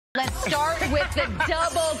Let's start with the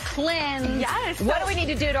double cleanse. Yes. What do we need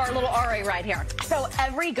to do to our little Ari right here? So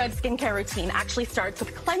every good skincare routine actually starts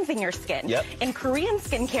with cleansing your skin. Yep. In Korean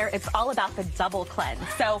skincare, it's all about the double cleanse.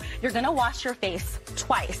 So you're gonna wash your face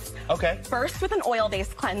twice. Okay. First with an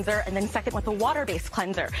oil-based cleanser, and then second with a water-based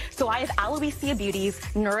cleanser. So I have Aloisia Beauty's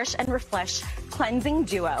Nourish and Refresh Cleansing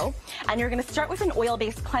Duo. And you're gonna start with an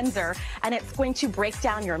oil-based cleanser, and it's going to break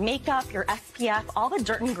down your makeup, your SPF, all the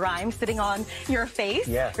dirt and grime sitting on your face.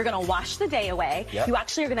 Yeah. You're gonna wash the day away. Yep. You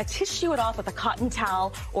actually are gonna tissue it off with a cotton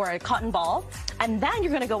towel or a cotton ball. And then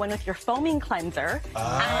you're gonna go in with your foaming cleanser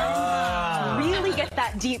and really get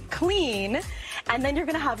that deep clean. And then you're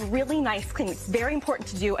gonna have really nice clean. It's very important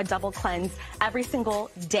to do a double cleanse every single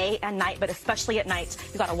day and night, but especially at night,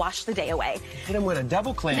 you gotta wash the day away. Hit him with a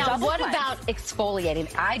double cleanse. Now, Double what cleanse. about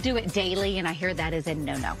exfoliating? I do it daily, and I hear that is a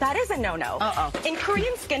no-no. That is a no-no. Uh-oh. In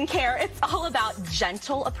Korean skincare, it's all about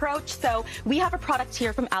gentle approach. So we have a product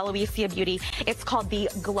here from Aloisia Beauty. It's called the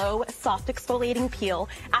Glow Soft Exfoliating Peel.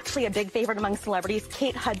 Actually, a big favorite among celebrities.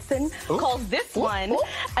 Kate Hudson calls this one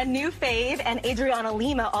a new fave, and Adriana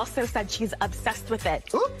Lima also said she's obsessed with it.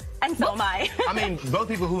 And so am I. I mean, both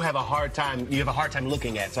people who have a hard time, you have a hard time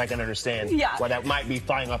looking at, so I can understand why that might be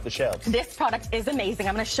flying off the shelves. This product is amazing.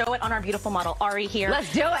 I'm going to show it on our beautiful model, Ari, here.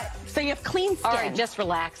 Let's do it. So you have clean skin. Ari, just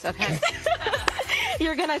relax, okay?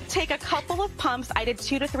 You're going to take a couple of pumps. I did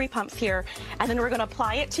 2 to 3 pumps here. And then we're going to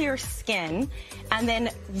apply it to your skin. And then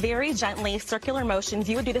very gently, circular motions.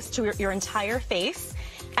 You would do this to your entire face.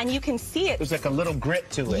 And you can see it. There's like a little grit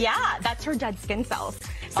to it. Yeah, that's her dead skin cells.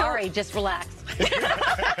 So, Ari, just relax.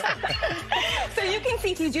 So you can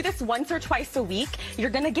see if you do this once or twice a week, you're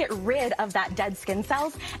going to get rid of that dead skin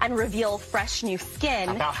cells and reveal fresh new skin.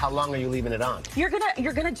 About how long are you leaving it on? You're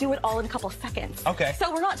gonna do it all in a couple of seconds. Okay.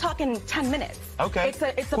 So we're not talking 10 minutes. Okay. It's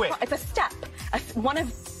a step. One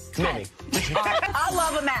of 10. Many. I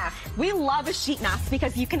love a mask. We love a sheet mask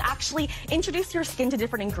because you can actually introduce your skin to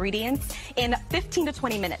different ingredients in 15 to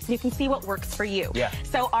 20 minutes. You can see what works for you. Yeah.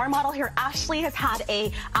 So our model here, Ashley, has had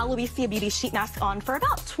a Aloisia Beauty sheet mask on for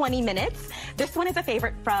about 20 minutes. This one is a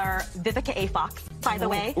favorite for Vivica A. Fox, by the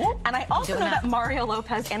way. And I also know that Mario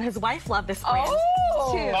Lopez and his wife love this brand,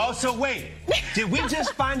 too. Oh, so wait. Did we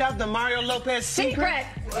just find out the Mario Lopez secret?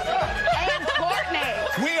 And Courtney.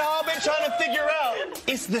 We all been trying to figure out.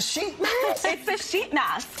 It's the sheet mask. It's a sheet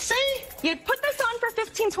mask. See? You put this on for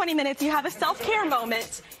 15, 20 minutes, you have a self-care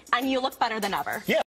moment, and you look better than ever. Yeah.